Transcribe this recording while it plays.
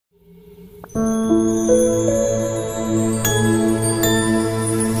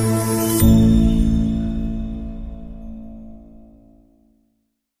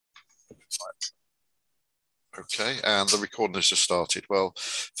recording has just started. Well,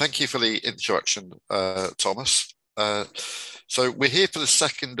 thank you for the introduction, Thomas. So we're here for the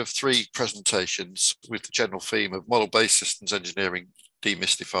second of three presentations with the general theme of model-based systems engineering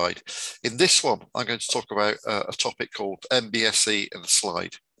demystified. In this one, I'm going to talk about a topic called MBSE in the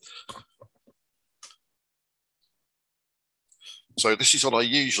slide. So this is what I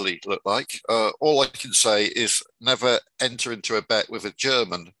usually look like. All I can say is never enter into a bet with a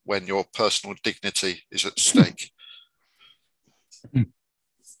German when your personal dignity is at stake.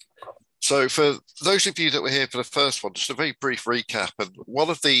 So for those of you that were here for the first one, just a very brief recap. And one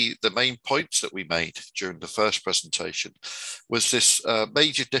of the main points that we made during the first presentation was this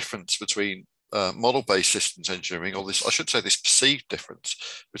major difference between model-based systems engineering, or this, I should say, this perceived difference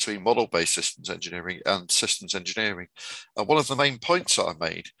between model-based systems engineering and systems engineering. And one of the main points that I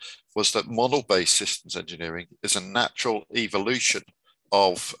made was that model-based systems engineering is a natural evolution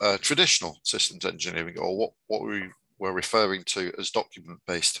of traditional systems engineering, or what we were referring to as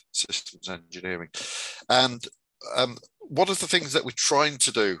document-based systems engineering. And one of the things that we're trying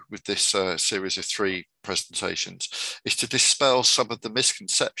to do with this series of three presentations is to dispel some of the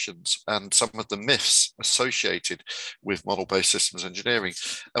misconceptions and some of the myths associated with model-based systems engineering.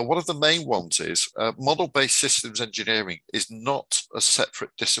 And one of the main ones is model-based systems engineering is not a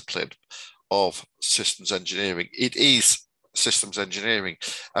separate discipline of systems engineering. It is systems engineering,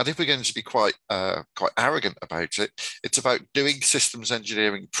 and if we're going to be quite arrogant about it, it's about doing systems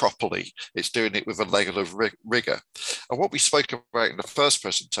engineering properly. It's doing it with a level of rigor. And what we spoke about in the first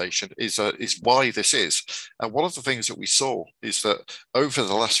presentation is why this is. And one of the things that we saw is that over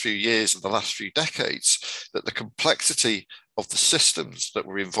the last few years and the last few decades, that the complexity of the systems that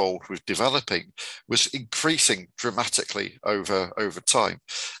were involved with developing was increasing dramatically over time.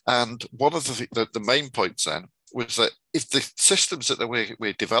 And one of the main points then was that if the systems that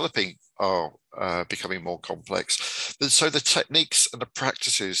we're developing are becoming more complex, then so the techniques and the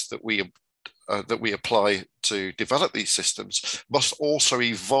practices that we apply to develop these systems must also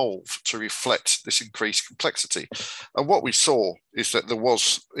evolve to reflect this increased complexity. And what we saw is that there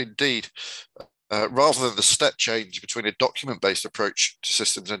was indeed, rather than the step change between a document-based approach to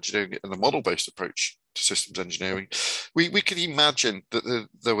systems engineering and a model-based approach to systems engineering, we can imagine that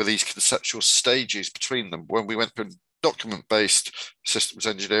there were these conceptual stages between them when we went from document-based systems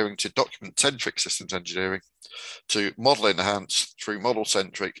engineering to document-centric systems engineering to model-enhanced through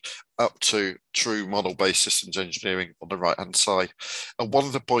model-centric up to true model-based systems engineering on the right-hand side. And one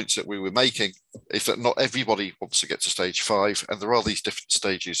of the points that we were making is that not everybody wants to get to stage 5, and there are these different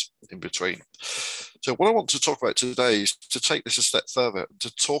stages in between. So what I want to talk about today is to take this a step further,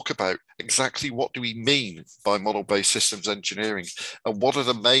 to talk about exactly what do we mean by model-based systems engineering, and what are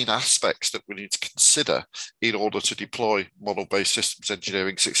the main aspects that we need to consider in order to deploy model-based systems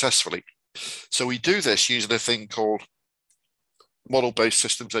engineering successfully. So we do this using a thing called model-based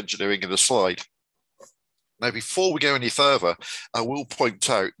systems engineering in the slide. Now, before we go any further, I will point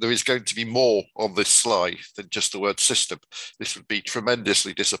out there is going to be more on this slide than just the word system. This would be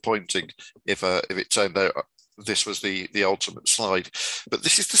tremendously disappointing if it turned out this was the ultimate slide. But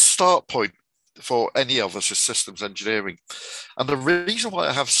this is the start point for any of us as systems engineering. And the reason why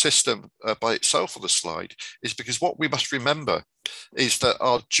I have system by itself on the slide is because what we must remember is that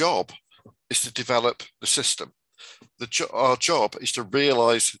our job is to develop the system. Our job is to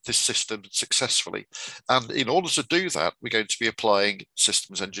realize this system successfully. And in order to do that, we're going to be applying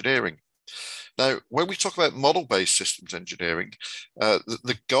systems engineering. Now, when we talk about model-based systems engineering,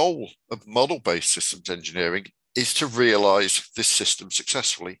 the goal of model-based systems engineering is to realize this system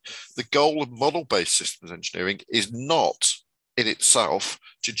successfully. The goal of model-based systems engineering is not in itself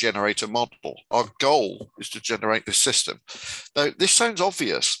to generate a model. Our goal is to generate the system. Now, this sounds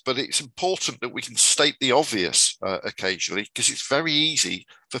obvious, but it's important that we can state the obvious occasionally, because it's very easy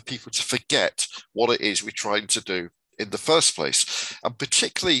for people to forget what it is we're trying to do in the first place, and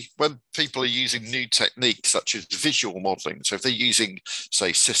particularly when people are using new techniques such as visual modeling. So if they're using,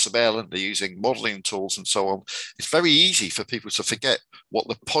 say, SysML and they're using modeling tools and so on, it's very easy for people to forget what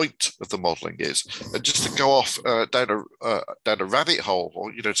the point of the modeling is, and just to go off down a rabbit hole,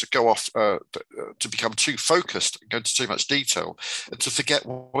 or to go off to become too focused and go into too much detail, and to forget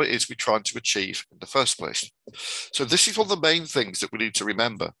what it is we're trying to achieve in the first place. So this is one of the main things that we need to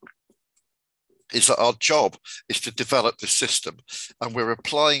remember, is that our job is to develop this system, and we're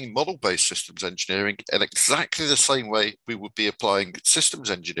applying model-based systems engineering in exactly the same way we would be applying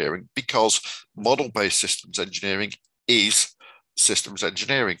systems engineering, because model-based systems engineering is systems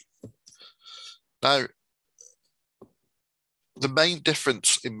engineering. Now, the main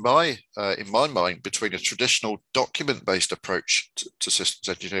difference in my mind between a traditional document-based approach to systems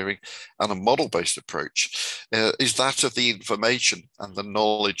engineering and a model-based approach is that of the information and the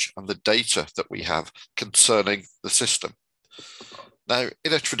knowledge and the data that we have concerning the system. Now,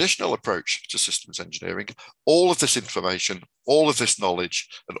 in a traditional approach to systems engineering, all of this information, all of this knowledge,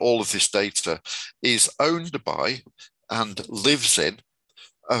 and all of this data is owned by and lives in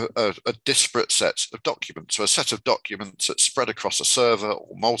a disparate set of documents, so a set of documents that spread across a server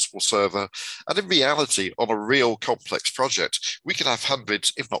or multiple server. And in reality, on a real complex project, we can have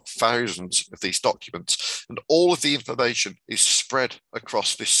hundreds, if not thousands, of these documents, and all of the information is spread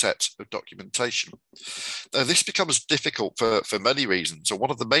across this set of documentation. Now, this becomes difficult for many reasons, and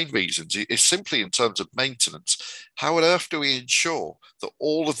one of the main reasons is simply in terms of maintenance. How on earth do we ensure that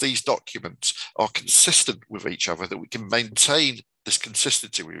all of these documents are consistent with each other, that we can maintain this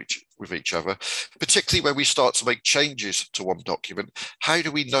consistency with each other, particularly when we start to make changes to one document? How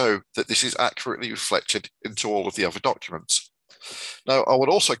do we know that this is accurately reflected into all of the other documents? Now, I would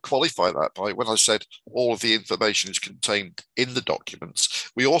also qualify that by when I said all of the information is contained in the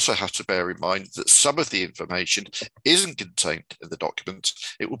documents, we also have to bear in mind that some of the information isn't contained in the document.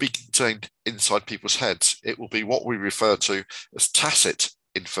 It will be contained inside people's heads. It will be what we refer to as tacit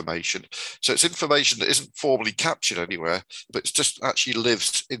information. So it's information that isn't formally captured anywhere, but it just actually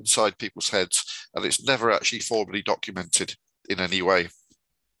lives inside people's heads, and it's never actually formally documented in any way.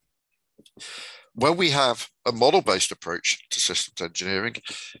 When we have a model-based approach to systems engineering,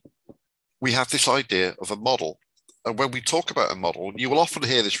 we have this idea of a model. And when we talk about a model, you will often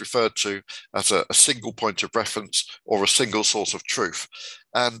hear this referred to as a single point of reference or a single source of truth.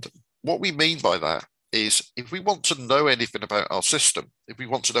 And what we mean by that is, if we want to know anything about our system, if we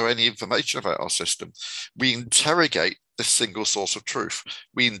want to know any information about our system, we interrogate this single source of truth.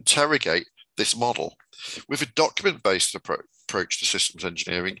 We interrogate this model. With a document-based approach to systems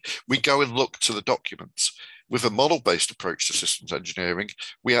engineering, we go and look to the documents. With a model-based approach to systems engineering,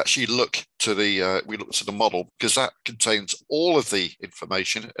 we actually look to the model, because that contains all of the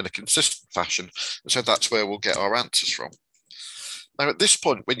information in a consistent fashion. So that's where we'll get our answers from. Now, at this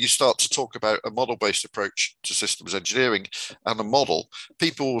point, when you start to talk about a model-based approach to systems engineering and a model,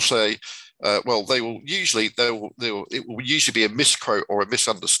 people will say, well, it will usually be a misquote or a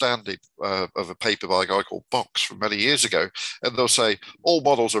misunderstanding of a paper by a guy called Box from many years ago. And they'll say, all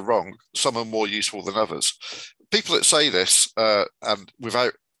models are wrong. Some are more useful than others. People that say this and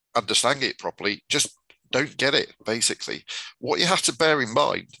without understanding it properly just don't get it, basically. What you have to bear in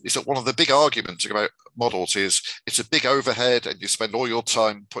mind is that one of the big arguments about models is it's a big overhead and you spend all your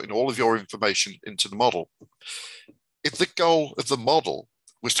time putting all of your information into the model. If the goal of the model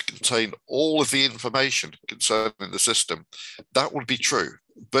was to contain all of the information concerning the system, that would be true,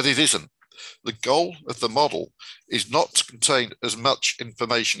 but it isn't. The goal of the model is not to contain as much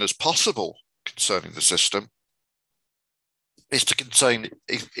information as possible concerning the system. Is to contain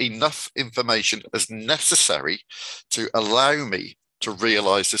enough information as necessary to allow me to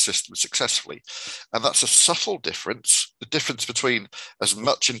realize the system successfully. And that's a subtle difference, the difference between as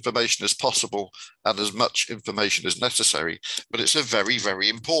much information as possible and as much information as necessary, but it's a very, very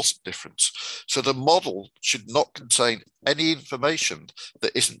important difference. So the model should not contain any information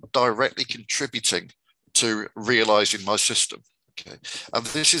that isn't directly contributing to realizing my system. Okay. And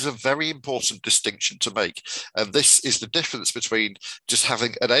this is a very important distinction to make. And this is the difference between just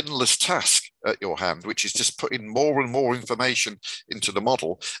having an endless task at your hand, which is just putting more and more information into the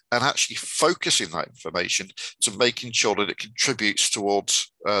model, and actually focusing that information to making sure that it contributes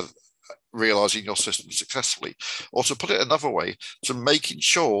towards realizing your system successfully. Or to put it another way, to making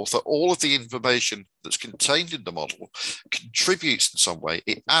sure that all of the information that's contained in the model contributes in some way.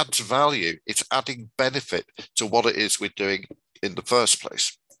 It adds value. It's adding benefit to what it is we're doing in the first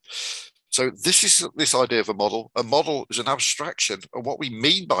place. So this is this idea of a model. A model is an abstraction, and what we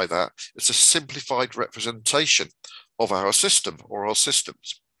mean by that is a simplified representation of our system or our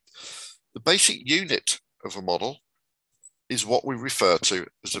systems. The basic unit of a model is what we refer to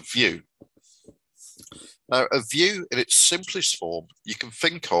as a view. Now, a view in its simplest form, you can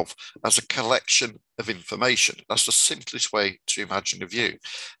think of as a collection of information. That's the simplest way to imagine a view.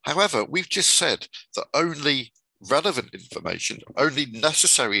 However, we've just said that only relevant information, only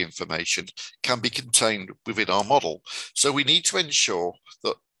necessary information can be contained within our model. So we need to ensure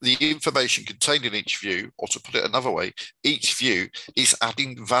that the information contained in each view, or to put it another way, each view is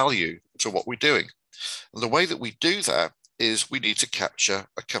adding value to what we're doing. And the way that we do that is we need to capture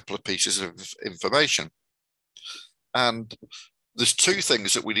a couple of pieces of information. And there's two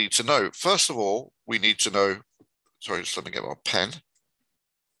things that we need to know. First of all, we need to know, sorry, just let me get my pen.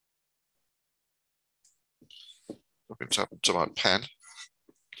 What's happened to my pen?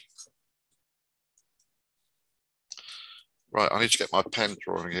 Right, I need to get my pen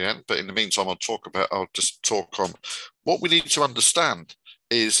drawing again, but in the meantime, I'll just talk on what we need to understand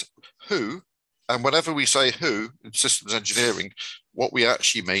is who, and whenever we say who in systems engineering, what we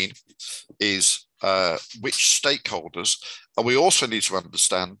actually mean is which stakeholders, and we also need to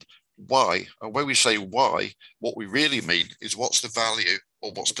understand why. And when we say why, what we really mean is what's the value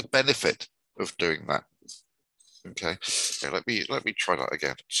or what's the benefit of doing that. Okay, yeah, let me try that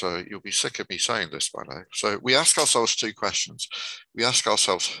again. So you'll be sick of me saying this by now. So we ask ourselves two questions. We ask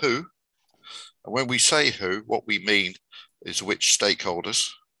ourselves who, and when we say who, what we mean is which stakeholders.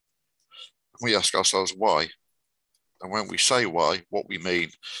 We ask ourselves why, and when we say why, what we mean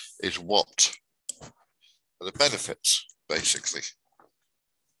is what are the benefits, basically.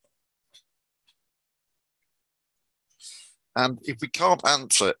 And if we can't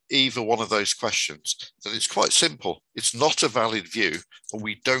answer either one of those questions, then it's quite simple. It's not a valid view, and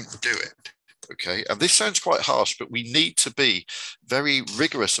we don't do it. Okay. And this sounds quite harsh, but we need to be very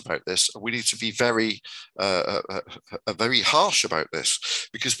rigorous about this. And we need to be very harsh about this,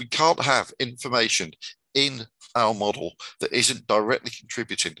 because we can't have information in our model that isn't directly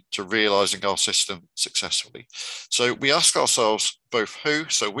contributing to realizing our system successfully. So we ask ourselves both who,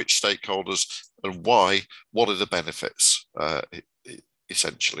 so which stakeholders, and why, what are the benefits,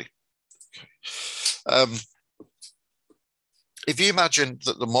 essentially. Okay. If you imagine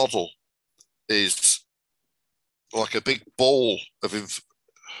that the model is like a big ball of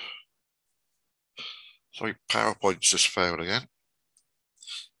sorry, PowerPoint's just failed again.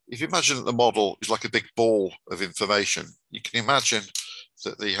 If you imagine that the model is like a big ball of information, you can imagine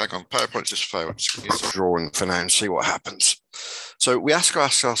that hang on, PowerPoint just failed. Just use the drawing for now and see what happens. So we ask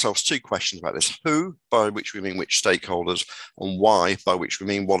ourselves two questions about this: who, by which we mean which stakeholders, and why, by which we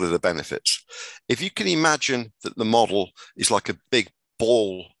mean what are the benefits. If you can imagine that the model is like a big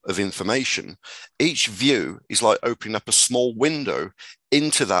ball of information, each view is like opening up a small window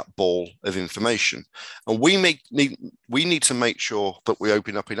into that ball of information. And we need to make sure that we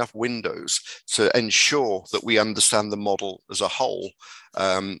open up enough windows to ensure that we understand the model as a whole,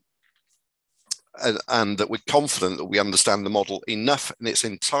 and that we're confident that we understand the model enough in its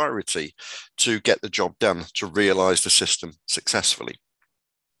entirety to get the job done, to realize the system successfully.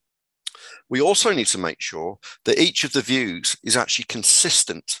 We also need to make sure that each of the views is actually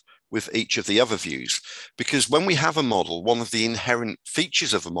consistent with each of the other views, because when we have a model, one of the inherent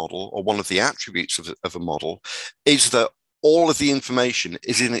features of a model, or one of the attributes of a model, is that all of the information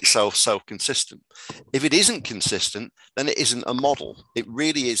is in itself self-consistent. If it isn't consistent, then it isn't a model. It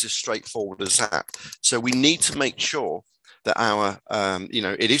really is as straightforward as that. So we need to make sure that our,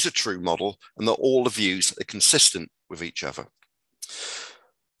 it is a true model, and that all the views are consistent with each other.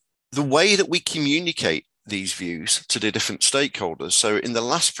 The way that we communicate these views to the different stakeholders. So in the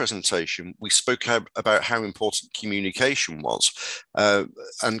last presentation, we spoke about how important communication was,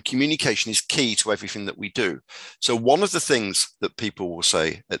 and communication is key to everything that we do. So one of the things that people will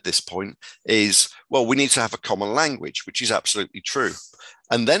say at this point is, well, we need to have a common language, which is absolutely true.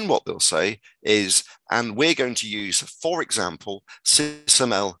 And then what they'll say is, and we're going to use, for example,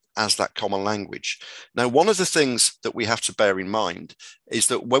 SysML as that common language. Now, one of the things that we have to bear in mind is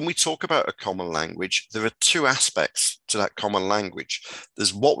that when we talk about a common language, there are two aspects to that common language.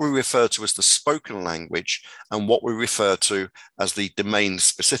 There's what we refer to as the spoken language, and what we refer to as the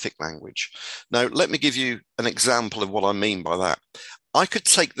domain-specific language. Now, let me give you an example of what I mean by that. I could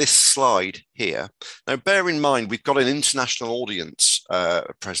take this slide here. Now, bear in mind, we've got an international audience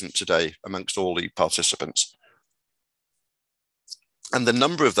present today amongst all the participants. And the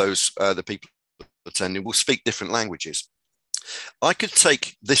number of those, the people attending, will speak different languages. I could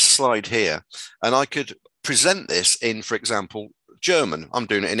take this slide here and I could present this in, for example, German. I'm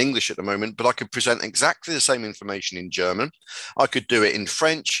doing it in English at the moment, but I could present exactly the same information in German. I could do it in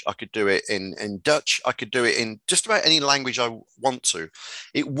French. I could do it in Dutch. I could do it in just about any language I want to.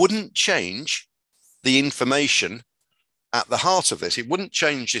 It wouldn't change the information at the heart of this. It wouldn't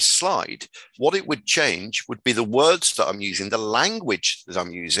change this slide. What it would change would be the words that I'm using, the language that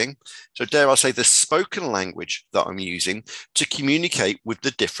I'm using. So dare I say the spoken language that I'm using to communicate with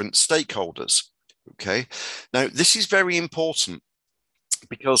the different stakeholders. Okay. Now, this is very important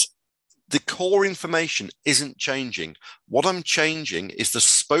because the core information isn't changing. What I'm changing is the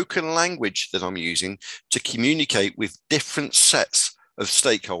spoken language that I'm using to communicate with different sets of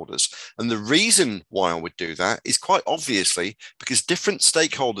stakeholders. And the reason why I would do that is quite obviously because different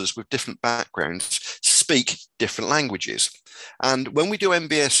stakeholders with different backgrounds speak different languages. And when we do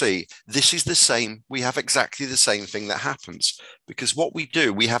MBSE, this is the same. We have exactly the same thing that happens, because what we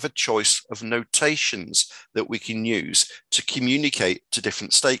do, we have a choice of notations that we can use to communicate to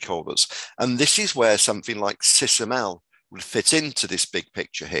different stakeholders. And this is where something like SysML would fit into this big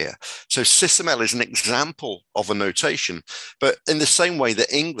picture here. So SysML is an example of a notation, but in the same way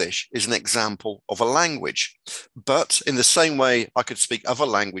that English is an example of a language. But in the same way I could speak other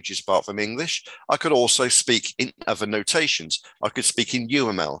languages apart from English, I could also speak in other notations. I could speak in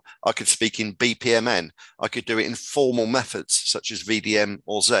UML, I could speak in BPMN, I could do it in formal methods such as VDM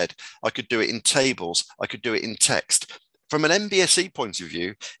or Z, I could do it in tables, I could do it in text. From an MBSE point of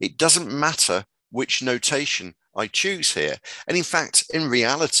view, it doesn't matter which notation I choose here. And in fact, in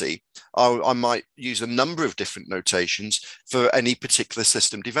reality, I might use a number of different notations for any particular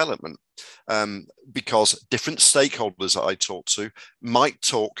system development, because different stakeholders that I talk to might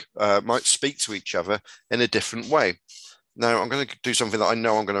speak to each other in a different way. Now, I'm going to do something that I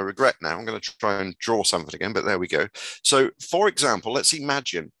know I'm going to regret now. I'm going to try and draw something again, but there we go. So, for example, let's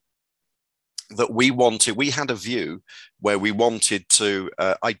imagine that we had a view where we wanted to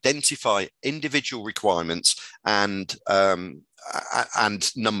identify individual requirements and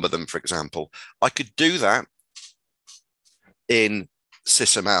number them, for example. I could do that in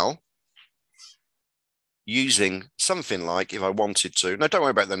SysML using something like, if I wanted to, no, don't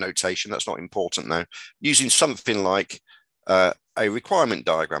worry about the notation, that's not important now, using something like a requirement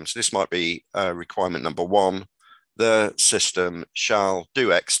diagram. So this might be requirement number 1, the system shall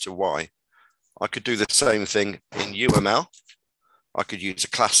do X to Y. I could do the same thing in UML. I could use a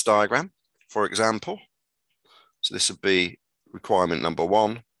class diagram, for example. So this would be requirement number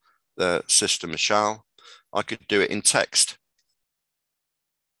 1, the system shall. I could do it in text.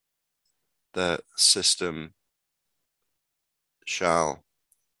 The system shall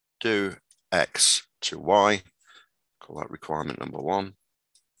do X to Y. Call that requirement number 1.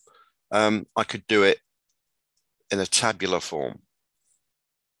 I could do it in a tabular form,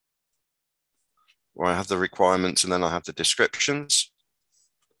 where I have the requirements and then I have the descriptions.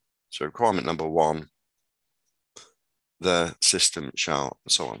 So requirement number 1, the system shall,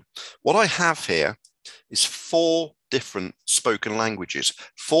 and so on. What I have here is 4 different spoken languages,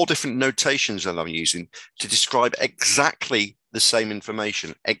 4 different notations that I'm using to describe exactly the same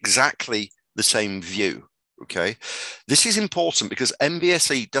information, exactly the same view. Okay, this is important because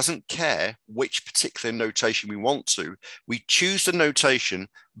MBSE doesn't care which particular notation we want to. We choose the notation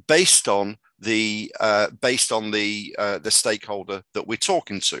based on the stakeholder that we're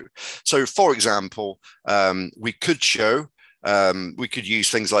talking to. So, for example, we could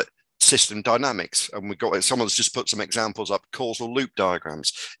use things like system dynamics, and someone's just put some examples up, causal loop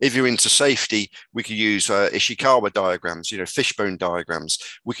diagrams. If you're into safety, we could use Ishikawa diagrams, fishbone diagrams.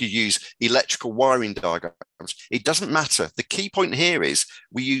 We could use electrical wiring diagrams. It doesn't matter. The key point here is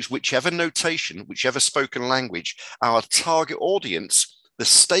we use whichever notation, whichever spoken language our target audience, the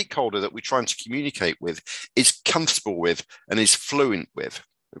stakeholder that we're trying to communicate with, is comfortable with and is fluent with.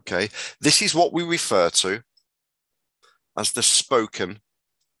 Okay, this is what we refer to as the spoken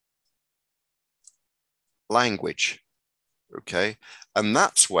language. Okay, and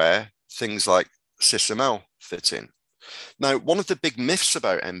that's where things like SysML fit in. Now, one of the big myths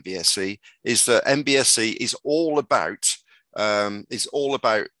about MBSE is that MBSE is all about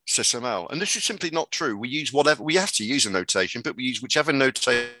SysML, and this is simply not true. We use whatever, we have to use a notation, but we use whichever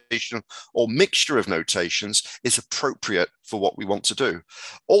notation or mixture of notations is appropriate for what we want to do.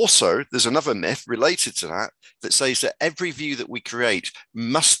 Also, there's another myth related to that says that every view that we create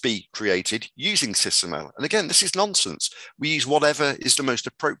must be created using SysML. And again, this is nonsense. We use whatever is the most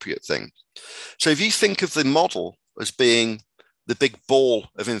appropriate thing. So if you think of the model as being the big ball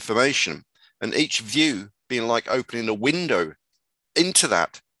of information, and each view being like opening a window into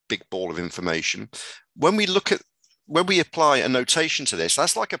that big ball of information, when we apply a notation to this,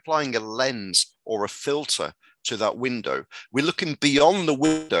 that's like applying a lens or a filter to that window. We're looking beyond the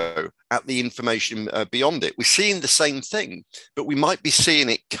window at the information beyond it. We're seeing the same thing, but we might be seeing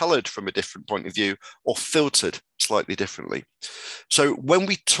it colored from a different point of view or filtered slightly differently. So when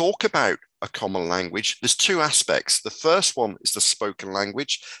we talk about a common language, there's 2 aspects. The first one is the spoken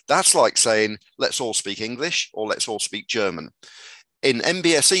language. That's like saying, let's all speak English or let's all speak German. In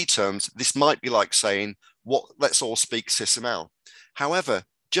MBSE terms, this might be like saying, let's all speak SysML. However,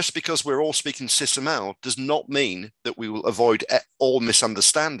 just because we're all speaking SysML does not mean that we will avoid all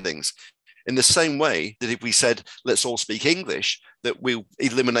misunderstandings. In the same way that if we said, let's all speak English, that we'll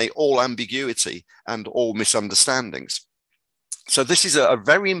eliminate all ambiguity and all misunderstandings. So this is a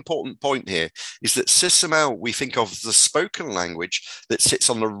very important point here, is that SysML we think of as the spoken language that sits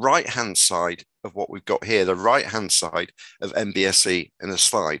on the right-hand side of what we've got here, the right-hand side of MBSE in a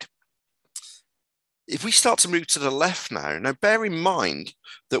slide. If we start to move to the left now bear in mind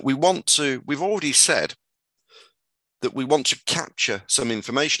that we've already said that we want to capture some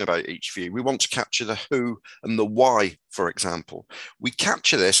information about each view. We want to capture the who and the why, for example. We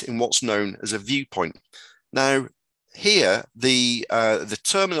capture this in what's known as a viewpoint. Now, here, the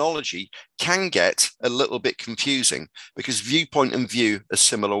terminology can get a little bit confusing because viewpoint and view are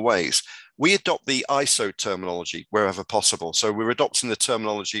similar ways. We adopt the ISO terminology wherever possible. So we're adopting the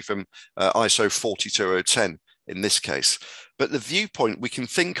terminology from ISO 42010 in this case. But the viewpoint we can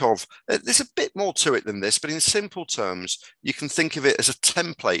think of, there's a bit more to it than this, but in simple terms, you can think of it as a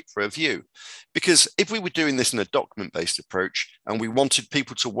template for a view. Because if we were doing this in a document-based approach and we wanted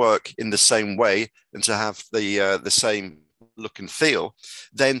people to work in the same way and to have the same look and feel,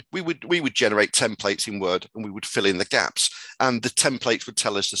 then we would generate templates in Word and we would fill in the gaps. And the templates would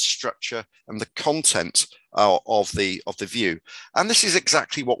tell us the structure and the content of the view. And this is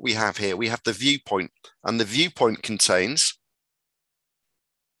exactly what we have here. We have the viewpoint, and the viewpoint contains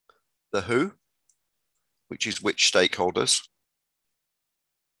the who, which is which stakeholders,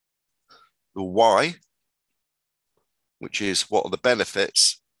 the why, which is what are the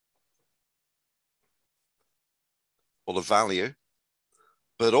benefits or the value,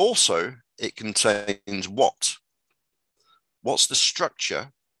 but also it contains what. What's the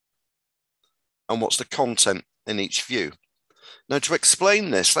structure and what's the content in each view. Now, to explain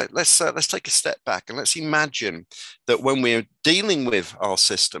this, let's take a step back and let's imagine that when we're dealing with our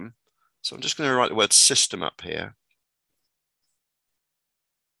system, so I'm just going to write the word system up here.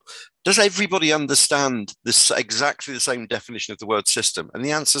 Does everybody understand this exactly the same definition of the word system? And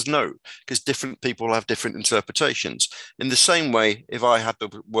the answer is no, because different people have different interpretations. In the same way, if I had the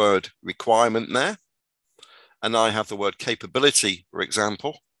word requirement there, and I have the word capability, for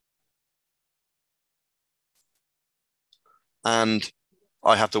example, and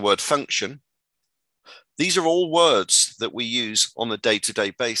I have the word function, these are all words that we use on a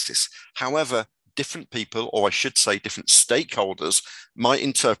day-to-day basis. However, different people, or I should say different stakeholders, might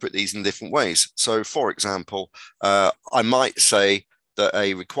interpret these in different ways. So, for example, I might say that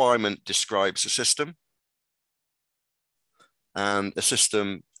a requirement describes a system, and a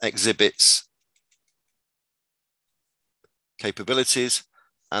system exhibits capabilities,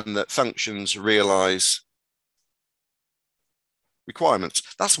 and that functions realize requirements.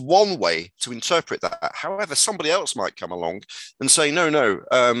 That's one way to interpret that. However, somebody else might come along and say, no,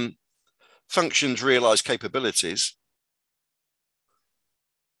 functions realize capabilities.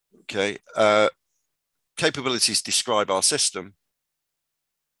 Okay, capabilities describe our system,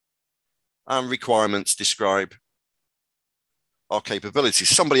 and requirements describe our capabilities.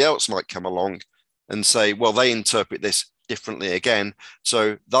 Somebody else might come along and say, well, they interpret this differently again.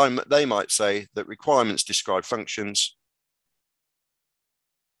 So they might say that requirements describe functions.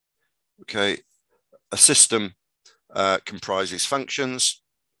 Okay, a system comprises functions,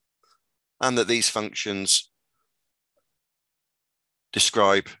 and that these functions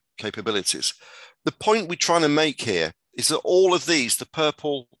describe capabilities. The point we're trying to make here is that all of these, the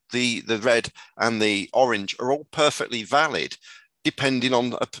purple, the red, and the orange, are all perfectly valid, depending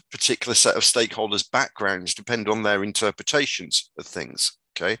on a particular set of stakeholders' backgrounds, depending on their interpretations of things.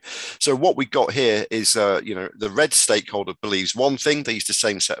 Okay, so what we got here is, the red stakeholder believes one thing, they use the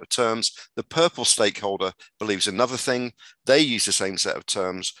same set of terms. The purple stakeholder believes another thing, they use the same set of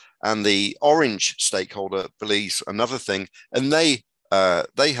terms. And the orange stakeholder believes another thing, and they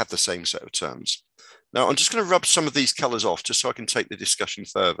have the same set of terms. Now, I'm just going to rub some of these colors off just so I can take the discussion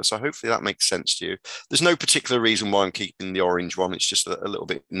further. So hopefully that makes sense to you. There's no particular reason why I'm keeping the orange one. It's just a little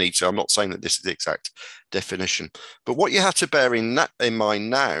bit neater. I'm not saying that this is the exact definition. But what you have to bear in mind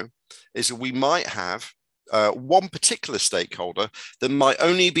now is that we might have one particular stakeholder that might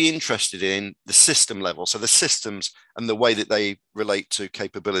only be interested in the system level, so the systems and the way that they relate to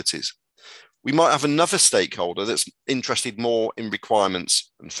capabilities. We might have another stakeholder that's interested more in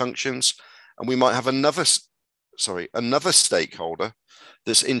requirements and functions, and we might have another stakeholder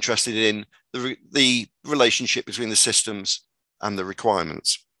that's interested in the relationship between the systems and the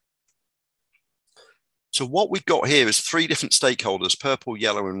requirements. So what we've got here is three different stakeholders, purple,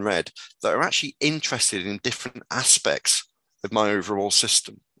 yellow, and red, that are actually interested in different aspects of my overall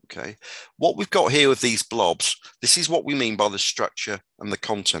system. Okay, what we've got here with these blobs, this is what we mean by the structure and the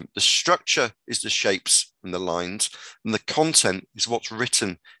content. The structure is the shapes and the lines, and the content is what's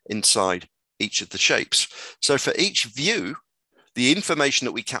written inside each of the shapes. So for each view, the information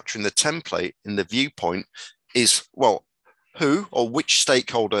that we capture in the template, in the viewpoint, is, well, Who or which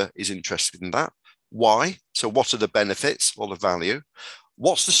stakeholder is interested in that? Why? So what are the benefits or the value?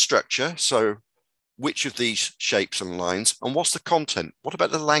 What's the structure? So which of these shapes and lines? And what's the content? What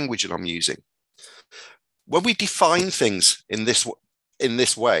about the language that I'm using? When we define things in this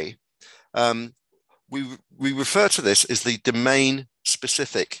way, we refer to this as the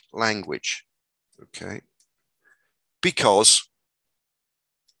domain-specific language, okay? Because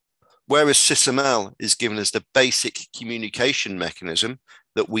whereas SysML is given as the basic communication mechanism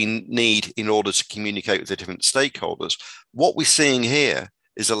that we need in order to communicate with the different stakeholders, what we're seeing here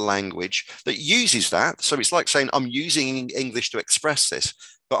is a language that uses that. So it's like saying, I'm using English to express this,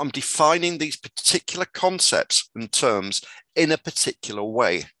 but I'm defining these particular concepts and terms in a particular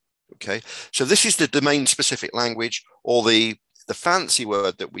way. Okay, so this is the domain-specific language, or the fancy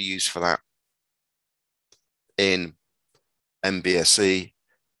word that we use for that in MBSE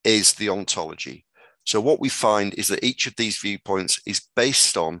is the ontology. So what we find is that each of these viewpoints is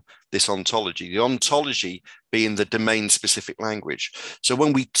based on this ontology, the ontology being the domain-specific language. So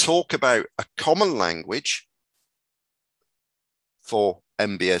when we talk about a common language for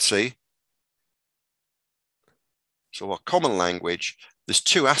MBSE, so our common language, there's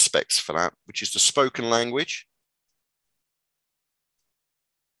two aspects for that, which is the spoken language,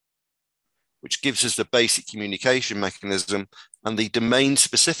 which gives us the basic communication mechanism, and the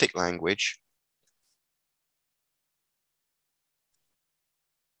domain-specific language,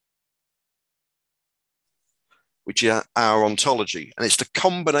 which is our ontology. And it's the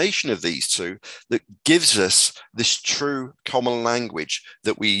combination of these two that gives us this true common language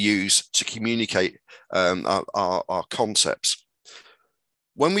that we use to communicate our concepts.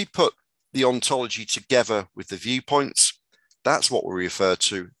 When we put the ontology together with the viewpoints, that's what we refer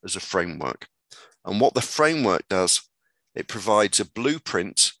to as a framework. And what the framework does, it provides a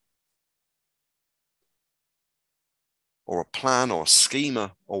blueprint or a plan or a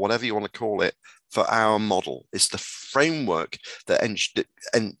schema or whatever you want to call it for our model. It's the framework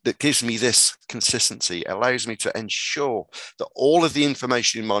that gives me this consistency, allows me to ensure that all of the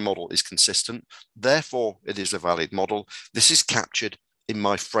information in my model is consistent. Therefore, it is a valid model. This is captured in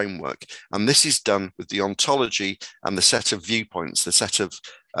my framework, and this is done with the ontology and the set of viewpoints, the set of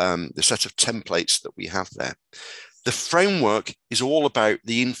templates that we have there. The framework is all about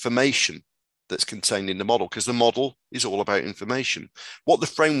the information that's contained in the model, because the model is all about information. What the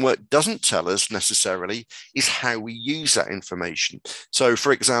framework doesn't tell us necessarily is how we use that information. So,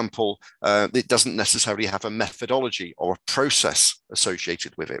 for example, it doesn't necessarily have a methodology or a process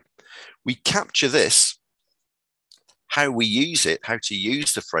associated with it. We capture this, how we use it, how to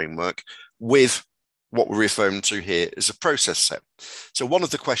use the framework, with what we're referring to here as a process set. So one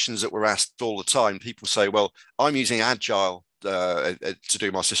of the questions that we're asked all the time, people say, well, I'm using Agile to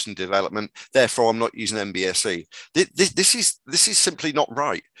do my system development, therefore I'm not using MBSE. This is simply not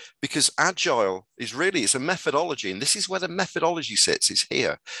right, because Agile is really, it's a methodology, and this is where the methodology sits, is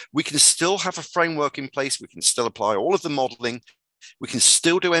here. We can still have a framework in place, we can still apply all of the modeling, we can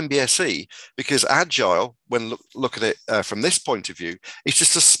still do MBSE, because Agile, when look at it from this point of view, is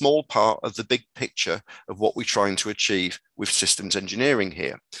just a small part of the big picture of what we're trying to achieve with systems engineering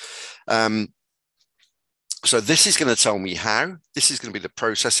here. So this is going to tell me how, this is going to be the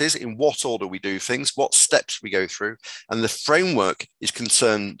processes, in what order we do things, what steps we go through, and the framework is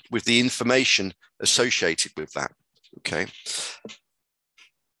concerned with the information associated with that, okay?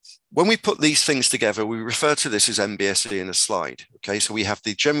 When we put these things together, we refer to this as MBSE in a slide, okay? So we have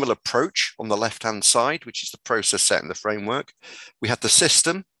the general approach on the left-hand side, which is the process set and the framework. We have the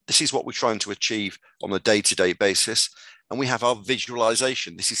system. This is what we're trying to achieve on a day-to-day basis. And we have our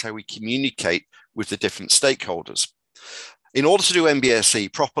visualization. This is how we communicate with the different stakeholders. In order to do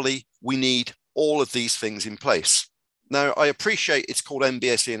MBSE properly, we need all of these things in place. Now, I appreciate it's called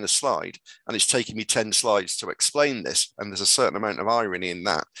MBSE in a slide, and it's taken me 10 slides to explain this, and there's a certain amount of irony in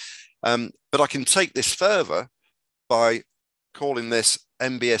that. But I can take this further by calling this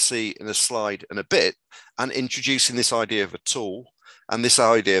MBSE in a slide and a bit, and introducing this idea of a tool and this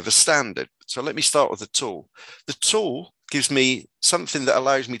idea of a standard. So let me start with the tool. The tool gives me something that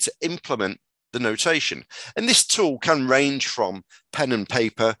allows me to implement the notation. And this tool can range from pen and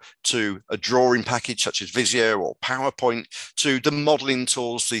paper to a drawing package such as Visio or PowerPoint, to the modeling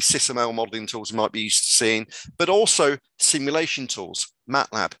tools, the SysML modeling tools you might be used to seeing, but also simulation tools,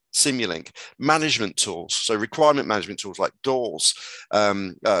 MATLAB, Simulink, management tools, so requirement management tools like DAWs,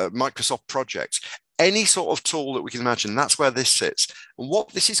 Microsoft Projects, any sort of tool that we can imagine, that's where this sits. And what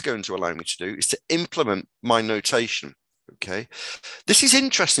this is going to allow me to do is to implement my notation. Okay, this is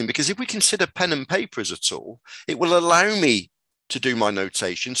interesting because if we consider pen and paper as a tool, it will allow me to do my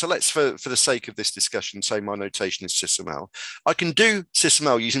notation. So let's, for the sake of this discussion, say my notation is SysML. I can do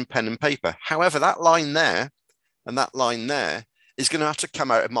SysML using pen and paper. However, that line there and that line there is going to have to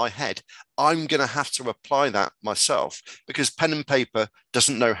come out of my head. I'm going to have to apply that myself because pen and paper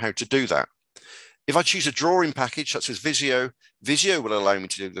doesn't know how to do that. If I choose a drawing package such as Visio, Visio will allow me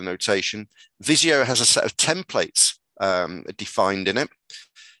to do the notation. Visio has a set of templates defined in it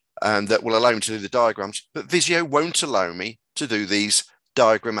and that will allow me to do the diagrams, but Visio won't allow me to do these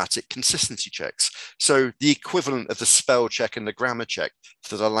diagrammatic consistency checks. So the equivalent of the spell check and the grammar check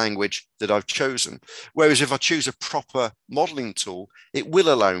for the language that I've chosen. Whereas if I choose a proper modeling tool, it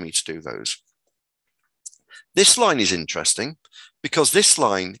will allow me to do those. This line is interesting because this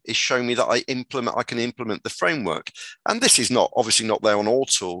line is showing me that I can implement the framework. And this is obviously not there on all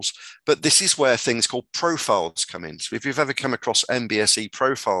tools, but this is where things called profiles come in. So if you've ever come across MBSE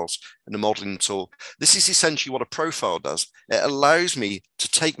profiles in a modeling tool, this is essentially what a profile does. It allows me to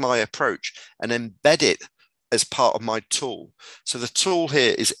take my approach and embed it as part of my tool. So the tool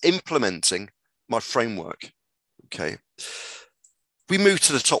here is implementing my framework. Okay. We move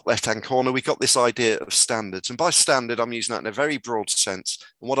to the top left-hand corner, we got this idea of standards. And by standard, I'm using that in a very broad sense.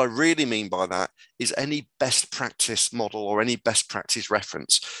 And what I really mean by that is any best practice model or any best practice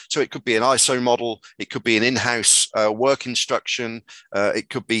reference. So it could be an ISO model, it could be an in-house work instruction, it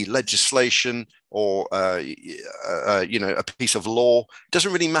could be legislation or a piece of law. It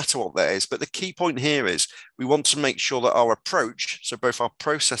doesn't really matter what that is. But the key point here is we want to make sure that our approach, so both our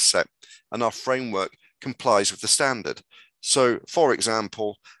process set and our framework, complies with the standard. So, for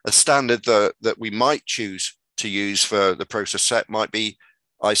example, a standard that we might choose to use for the process set might be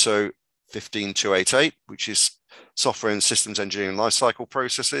ISO 15288, which is software and systems engineering lifecycle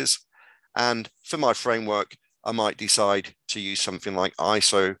processes. And for my framework, I might decide to use something like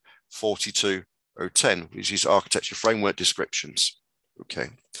ISO 42010, which is architecture framework descriptions. Okay.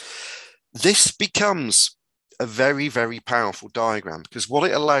 This becomes a very, very powerful diagram because what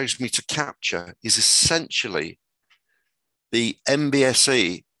it allows me to capture is essentially the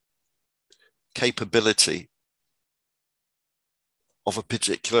MBSE capability of a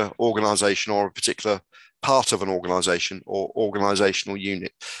particular organization or a particular part of an organization or organizational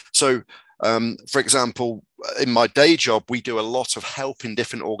unit. So, for example, in my day job, we do a lot of helping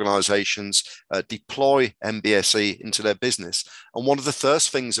different organizations deploy MBSE into their business. And one of the first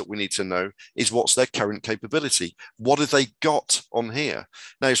things that we need to know is what's their current capability? What have they got on here?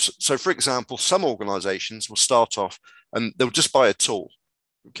 Now, so for example, some organizations will start off and they'll just buy a tool.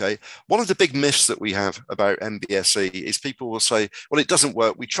 Okay. One of the big myths that we have about MBSE is people will say, well, it doesn't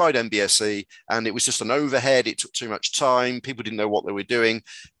work. We tried MBSE and it was just an overhead. It took too much time. People didn't know what they were doing.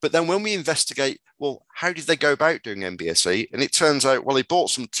 But then when we investigate, well, how did they go about doing MBSE? And it turns out, well, they bought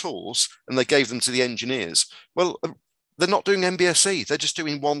some tools and they gave them to the engineers. Well, they're not doing MBSE. They're just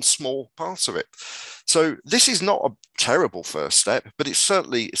doing one small part of it. So this is not a terrible first step, but it's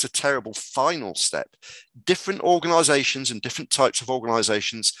a terrible final step. Different organizations and different types of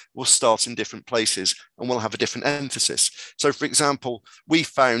organizations will start in different places and will have a different emphasis. So for example, we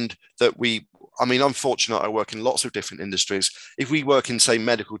found that I'm fortunate I work in lots of different industries. If we work in, say,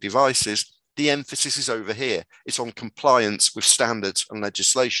 medical devices, the emphasis is over here. It's on compliance with standards and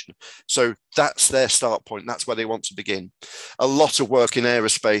legislation. So that's their start point. That's where they want to begin. A lot of work in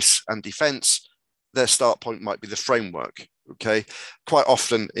aerospace and defense, their start point might be the framework. Okay. Quite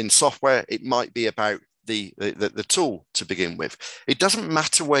often in software, it might be about the tool to begin with. It doesn't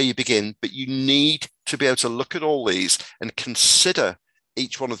matter where you begin, but you need to be able to look at all these and consider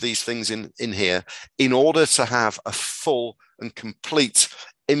each one of these things in here in order to have a full and complete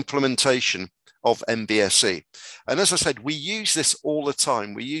implementation of MBSE. And as I said, we use this all the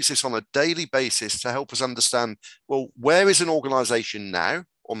time. We use this on a daily basis to help us understand, well, where is an organization now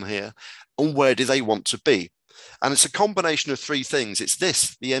on here and where do they want to be? And it's a combination of three things. It's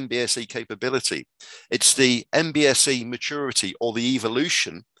this, the MBSE capability. It's the MBSE maturity or the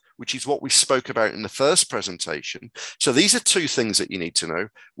evolution, which is what we spoke about in the first presentation. So these are two things that you need to know.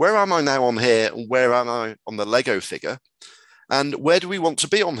 Where am I now on here and where am I on the Lego figure? And where do we want to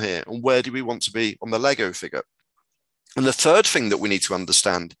be on here? And where do we want to be on the Lego figure? And the third thing that we need to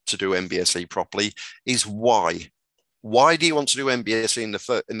understand to do MBSE properly is why. Why do you want to do MBSE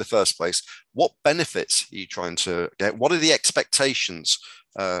in the first place? What benefits are you trying to get? What are the expectations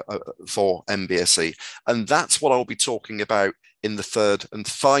for MBSE? And that's what I'll be talking about in the third and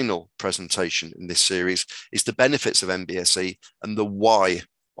final presentation in this series, is the benefits of MBSE and the why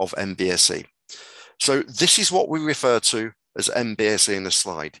of MBSE. So this is what we refer to as MBSE in the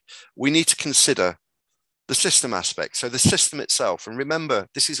slide. We need to consider the system aspect, so the system itself. And remember,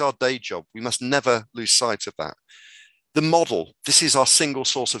 this is our day job. We must never lose sight of that. The model, this is our single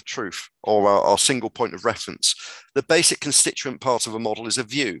source of truth, or our single point of reference. The basic constituent part of a model is a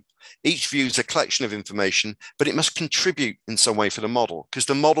view. Each view is a collection of information, but it must contribute in some way for the model, because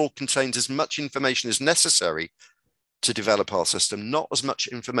the model contains as much information as necessary to develop our system, not as much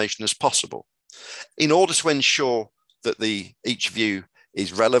information as possible. In order to ensure that each view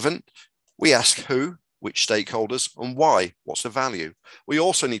is relevant, we ask who, which stakeholders, and why, what's the value. We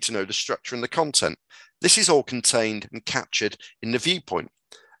also need to know the structure and the content. This is all contained and captured in the viewpoint,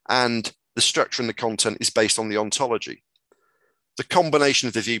 and the structure and the content is based on the ontology. The combination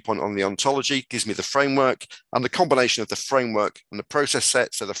of the viewpoint on the ontology gives me the framework, and the combination of the framework and the process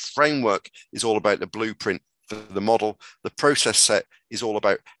set. So the framework is all about the blueprint for the model. The process set is all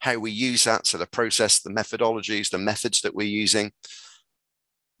about how we use that. So the process, the methodologies, the methods that we're using.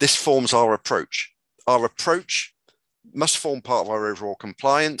 This forms our approach. Our approach must form part of our overall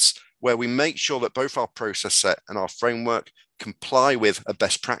compliance, where we make sure that both our process set and our framework comply with a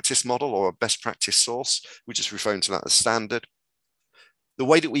best practice model or a best practice source. We're just referring to that as standard. The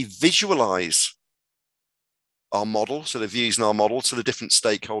way that we visualize our model, so the views in our model to the different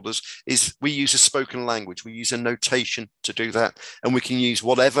stakeholders, is we use a spoken language. We use a notation to do that. And we can use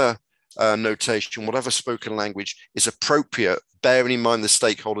whatever notation, whatever spoken language is appropriate, bearing in mind the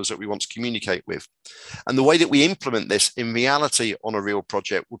stakeholders that we want to communicate with. And the way that we implement this in reality on a real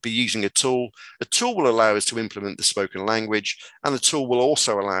project would be using a tool. A tool will allow us to implement the spoken language, and the tool will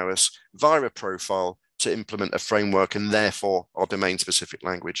also allow us via a profile to implement a framework and therefore our domain specific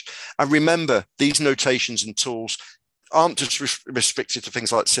language. And remember, these notations and tools aren't just restricted to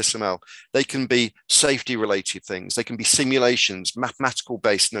things like SysML. They can be safety related things. They can be simulations, mathematical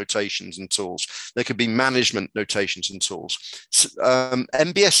based notations and tools. They can be management notations and tools.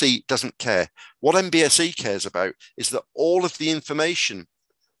 MBSE doesn't care. What MBSE cares about is that all of the information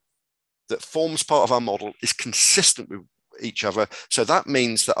that forms part of our model is consistent with each other. So that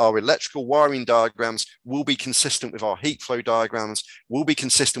means that our electrical wiring diagrams will be consistent with our heat flow diagrams, will be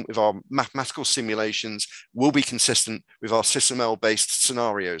consistent with our mathematical simulations, will be consistent with our SysML based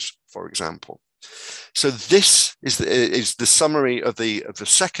scenarios, for example. So this is the summary of the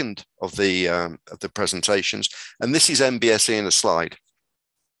second of the presentations, and this is MBSE in a slide.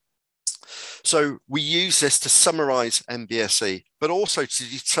 So we use this to summarize MBSE, but also to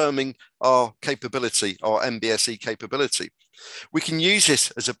determine our capability, our MBSE capability. We can use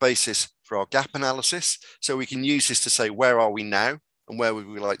this as a basis for our gap analysis. So we can use this to say, where are we now and where would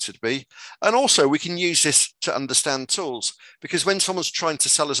we like to be? And also we can use this to understand tools, because when someone's trying to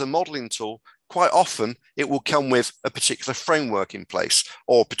sell us a modeling tool, quite often it will come with a particular framework in place,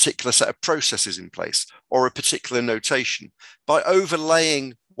 or a particular set of processes in place, or a particular notation. By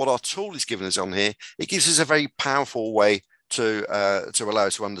overlaying what our tool is giving us on here, it gives us a very powerful way to allow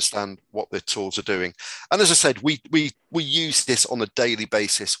us to understand what the tools are doing. And as I said, we use this on a daily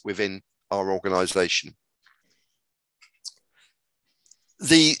basis within our organization.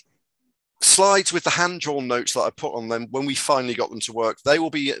 The slides with the hand-drawn notes that I put on them, when we finally got them to work, they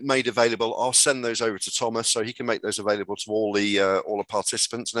will be made available. I'll send those over to Thomas so he can make those available to all the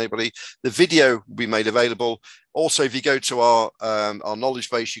participants and anybody. The video will be made available. Also, if you go to our knowledge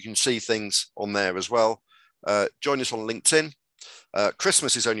base, you can see things on there as well. Join us on LinkedIn.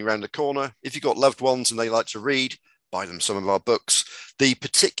 Christmas is only around the corner. If you've got loved ones and they like to read, buy them some of our books. The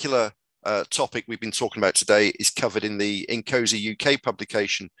particular topic we've been talking about today is covered in the INCOSE UK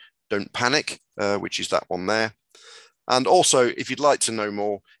publication, Don't Panic, which is that one there. And also, if you'd like to know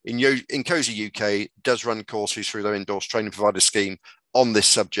more, INCOSE UK does run courses through their endorsed training provider scheme on this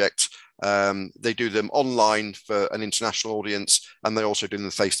subject. They do them online for an international audience, and they also do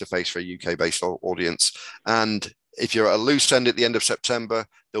them face-to-face for a UK-based audience. And if you're at a loose end at the end of September,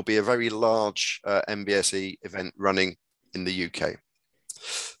 there'll be a very large MBSE event running in the UK.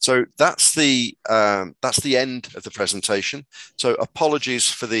 So that's the end of the presentation. So apologies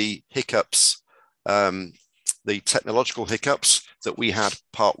for the hiccups, the technological hiccups that we had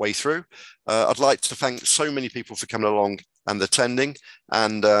partway through. I'd like to thank so many people for coming along and attending,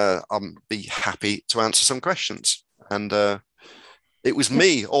 and I'll be happy to answer some questions. And it was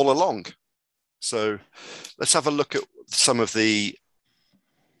me all along. So let's have a look at some of the.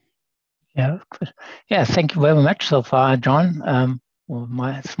 Yeah, thank you very much so far, John. Well,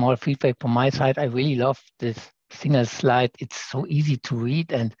 my small feedback from my side, I really love this single slide. It's so easy to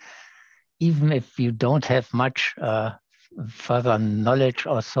read, and even if you don't have much further knowledge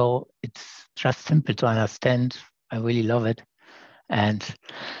or so, it's just simple to understand. I really love it. And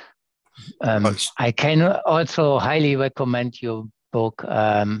nice. I can also highly recommend your book,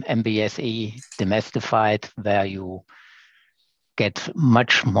 MBSE Demystified, where you get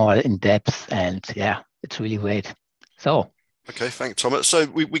much more in depth, and yeah, it's really great. So. Okay, thanks, Thomas. So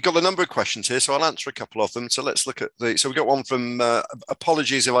we got a number of questions here, so I'll answer a couple of them. So let's look at so we got one from,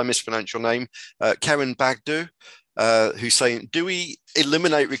 apologies if I mispronounce your name, Karen Bagdu, who's saying, do we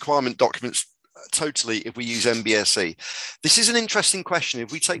eliminate requirement documents totally if we use MBSE? This is an interesting question.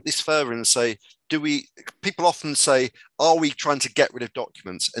 If we take this further and say, people often say, are we trying to get rid of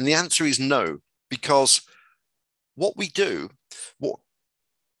documents? And the answer is no, because what we do,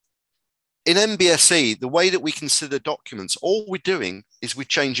 in MBSE, the way that we consider documents, all we're doing is we're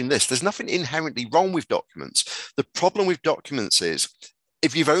changing this. There's nothing inherently wrong with documents. The problem with documents is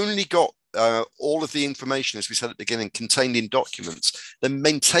if you've only got all of the information, as we said at the beginning, contained in documents, then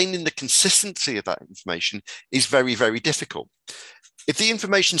maintaining the consistency of that information is very, very difficult. If the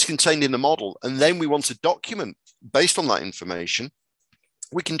information is contained in the model and then we want to document based on that information,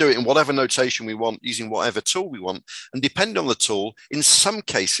 we can do it in whatever notation we want, using whatever tool we want. And depending on the tool, in some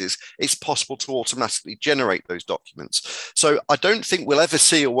cases, it's possible to automatically generate those documents. So I don't think we'll ever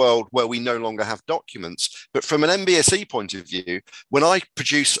see a world where we no longer have documents. But from an MBSE point of view, when I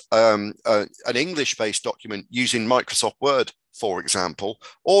produce an English-based document using Microsoft Word, for example,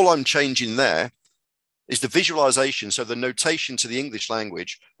 all I'm changing there is the visualization, so the notation to the English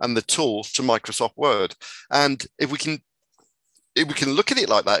language and the tool to Microsoft Word. And if we can look at it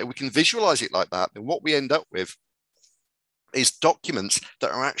like that, if we can visualize it like that, then what we end up with is documents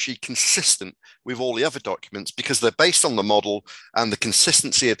that are actually consistent with all the other documents because they're based on the model and the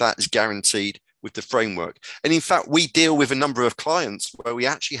consistency of that is guaranteed with the framework. And in fact, we deal with a number of clients where we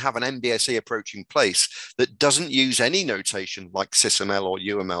actually have an MBSE approach in place that doesn't use any notation like SysML or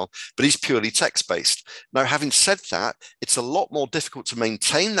UML, but is purely text-based. Now, having said that, it's a lot more difficult to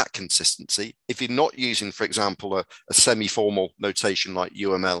maintain that consistency if you're not using, for example, a semi-formal notation like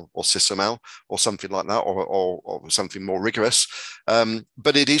UML or SysML or something like that, or something more rigorous.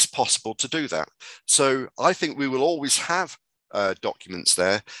 But it is possible to do that. So I think we will always have documents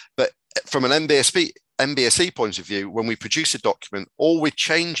there, but from an MBSE point of view, when we produce a document, all we're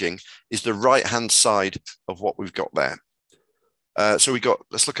changing is the right-hand side of what we've got there. So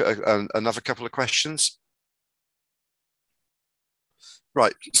let's look at another couple of questions.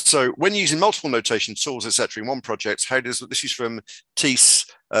 Right, so when using multiple notation tools, etc., in one project, this is from Thies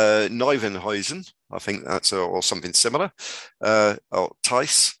Neuvenhuizen, I think that's, or something similar, or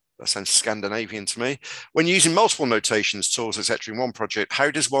Thijs. That sounds Scandinavian to me. When using multiple notations, tools, etc., in one project, how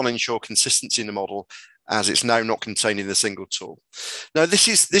does one ensure consistency in the model as it's now not contained in a single tool? Now,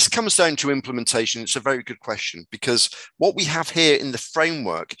 this comes down to implementation. It's a very good question because what we have here in the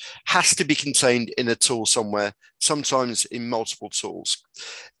framework has to be contained in a tool somewhere, sometimes in multiple tools.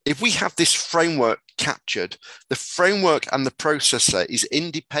 If we have this framework captured, the framework and the processor is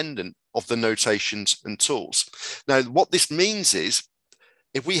independent of the notations and tools. Now, what this means is,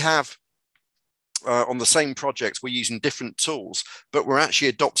 if we have on the same project, we're using different tools, but we're actually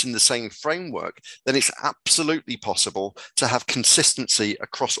adopting the same framework, then it's absolutely possible to have consistency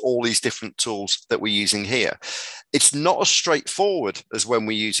across all these different tools that we're using here. It's not as straightforward as when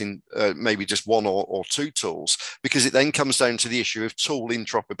we're using maybe just one or two tools, because it then comes down to the issue of tool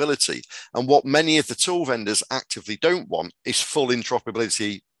interoperability. And what many of the tool vendors actively don't want is full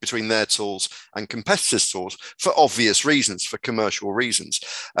interoperability between their tools and competitors' tools for obvious reasons, for commercial reasons.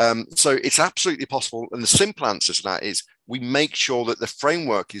 So it's absolutely possible. And the simple answer to that is we make sure that the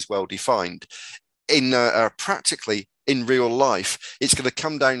framework is well defined. Practically in real life, it's going to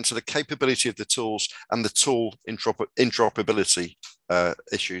come down to the capability of the tools and the tool interoperability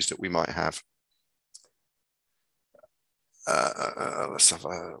issues that we might have. Let's have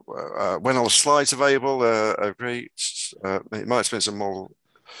when are the slides available? Great. It might have been some more.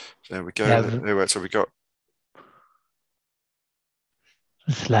 There we go. Yeah. So we got.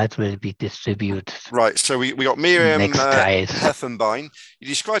 The slides will be distributed. Right. So we got Miriam Heffenbein. You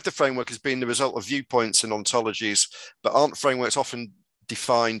described the framework as being the result of viewpoints and ontologies, but aren't frameworks often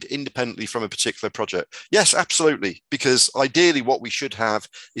defined independently from a particular project? Yes, absolutely. Because ideally what we should have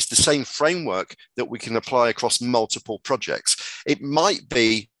is the same framework that we can apply across multiple projects. It might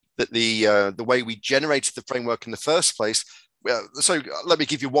be that the way we generated the framework in the first place. So let me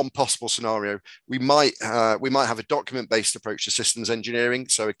give you one possible scenario. We might have a document-based approach to systems engineering.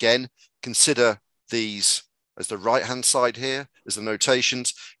 So again, consider these as the right-hand side here, as the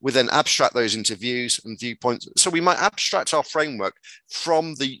notations. We then abstract those into views and viewpoints. So we might abstract our framework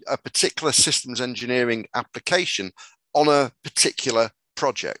from a particular systems engineering application on a particular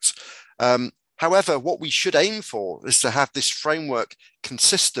project. However, what we should aim for is to have this framework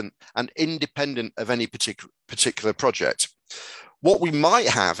consistent and independent of any particular project. What we might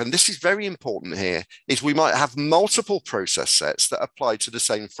have, and this is very important here, is we might have multiple process sets that apply to the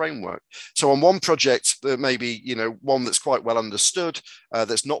same framework. So on one project, there may be, one that's quite well understood,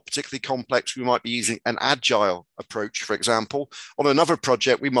 that's not particularly complex. We might be using an agile approach, for example. On another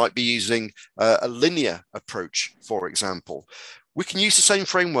project, we might be using a linear approach, for example. We can use the same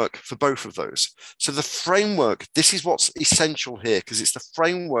framework for both of those. So the framework, this is what's essential here, because it's the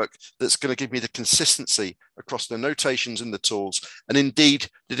framework that's going to give me the consistency across the notations and the tools, and indeed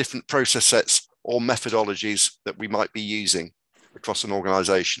the different process sets or methodologies that we might be using across an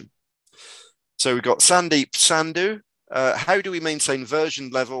organization. So we've got Sandeep Sandhu. How do we maintain version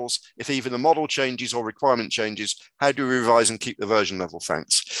levels if even the model changes or requirement changes? How do we revise and keep the version level?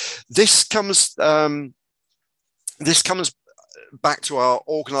 Thanks. This comes back to our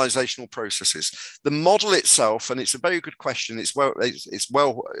organizational processes. The model itself, and it's a very good question, it's well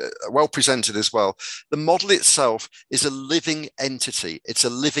presented as well. The model itself is a living entity. It's a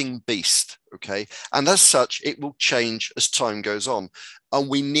living beast, okay? And as such, it will change as time goes on. And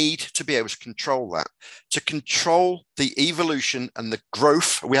we need to be able to control that. To control the evolution and the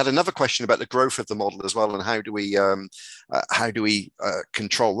growth. We had another question about the growth of the model as well, and how do we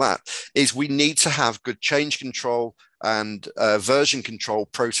control that? Is we need to have good change control and version control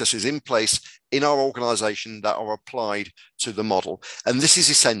processes in place in our organization that are applied to the model. And this is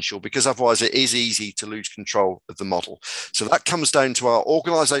essential, because otherwise it is easy to lose control of the model. So that comes down to our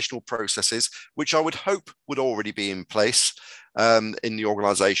organizational processes, which I would hope would already be in place in the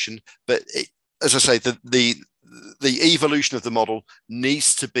organization. But as I say, the evolution of the model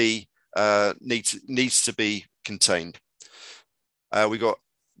needs to be contained. We got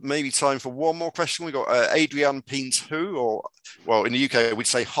maybe time for one more question. We got Adrian Peens, who, well, in the UK, we'd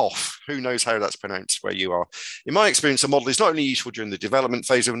say Hoff. Who knows how that's pronounced where you are? In my experience, a model is not only useful during the development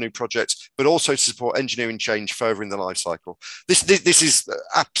phase of a new project, but also to support engineering change further in the life cycle. This is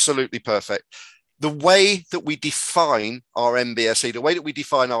absolutely perfect. The way that we define our MBSE, the way that we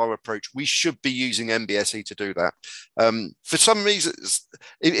define our approach, we should be using MBSE to do that. For some reasons,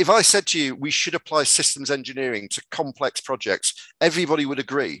 if I said to you, we should apply systems engineering to complex projects, everybody would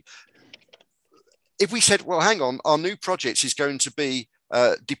agree. If we said, well, hang on, our new project is going to be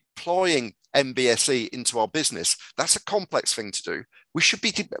deploying MBSE into our business, that's a complex thing to do. We should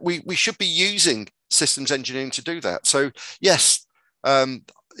be using systems engineering to do that. So yes, the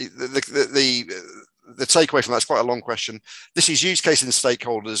takeaway from that's quite a long question. This is use case and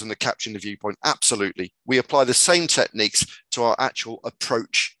stakeholders and the capturing the viewpoint. Absolutely. We apply the same techniques to our actual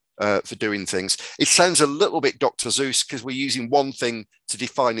approach for doing things. It sounds a little bit Dr. Seuss because we're using one thing to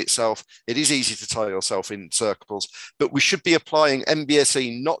define itself. It is easy to tie yourself in circles, but we should be applying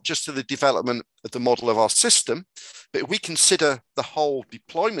MBSE not just to the development of the model of our system, but if we consider the whole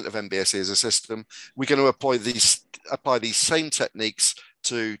deployment of MBSE as a system, we're going to apply these same techniques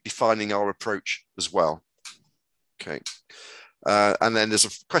to defining our approach as well. Okay. And then there's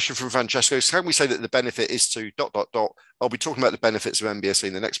a question from Francesco. So can we say that the benefit is to ... I'll be talking about the benefits of MBSE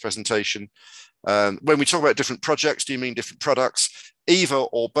in the next presentation. When we talk about different projects, do you mean different products? Either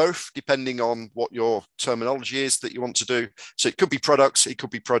or both, depending on what your terminology is that you want to do. So it could be products, it could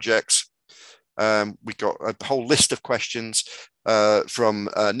be projects. We've got a whole list of questions from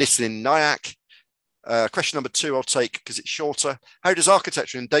Nitin Nayak. Question number 2 I'll take because it's shorter. How does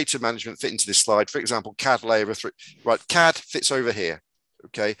architecture and data management fit into this slide? For example, CAD layer 3. Right, CAD fits over here.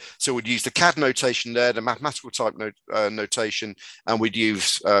 Okay, so we'd use the CAD notation there, the mathematical type notation, and we'd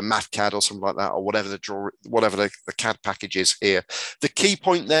use MathCAD or something like that, or whatever the CAD package is here. The key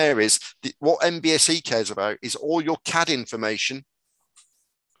point there is what MBSE cares about is all your CAD information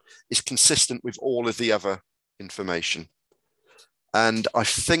is consistent with all of the other information. And I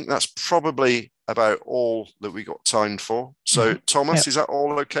think that's probably about all that we got time for. So Thomas, is that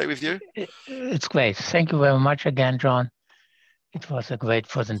all okay with you? It's great. Thank you very much again, John. It was a great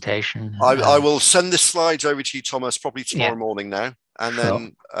presentation. I will send the slides over to you, Thomas, probably tomorrow morning now. And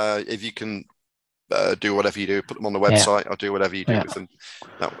then if you can do whatever you do, put them on the website or do whatever you do with them,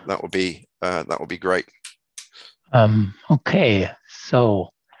 that would be great. Okay, so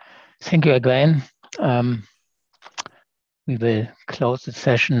thank you again. We will close the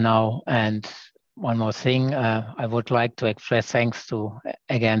session now. And one more thing, I would like to express thanks to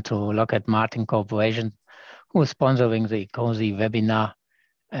Lockheed Martin Corporation, who is sponsoring the INCOSE webinar.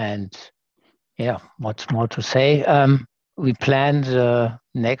 And what's more to say? We plan the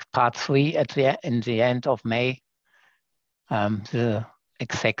next part 3 in the end of May. The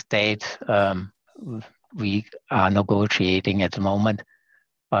exact date we are negotiating at the moment,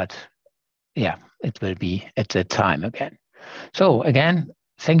 but it will be at the time again. So again,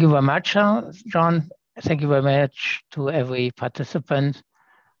 thank you very much, John. thank you very much to every participant.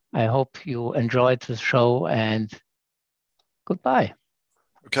 I hope you enjoyed the show, and goodbye.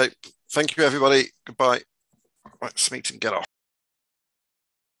 Okay. Thank you, everybody. Goodbye. Right, Smeaton, get off.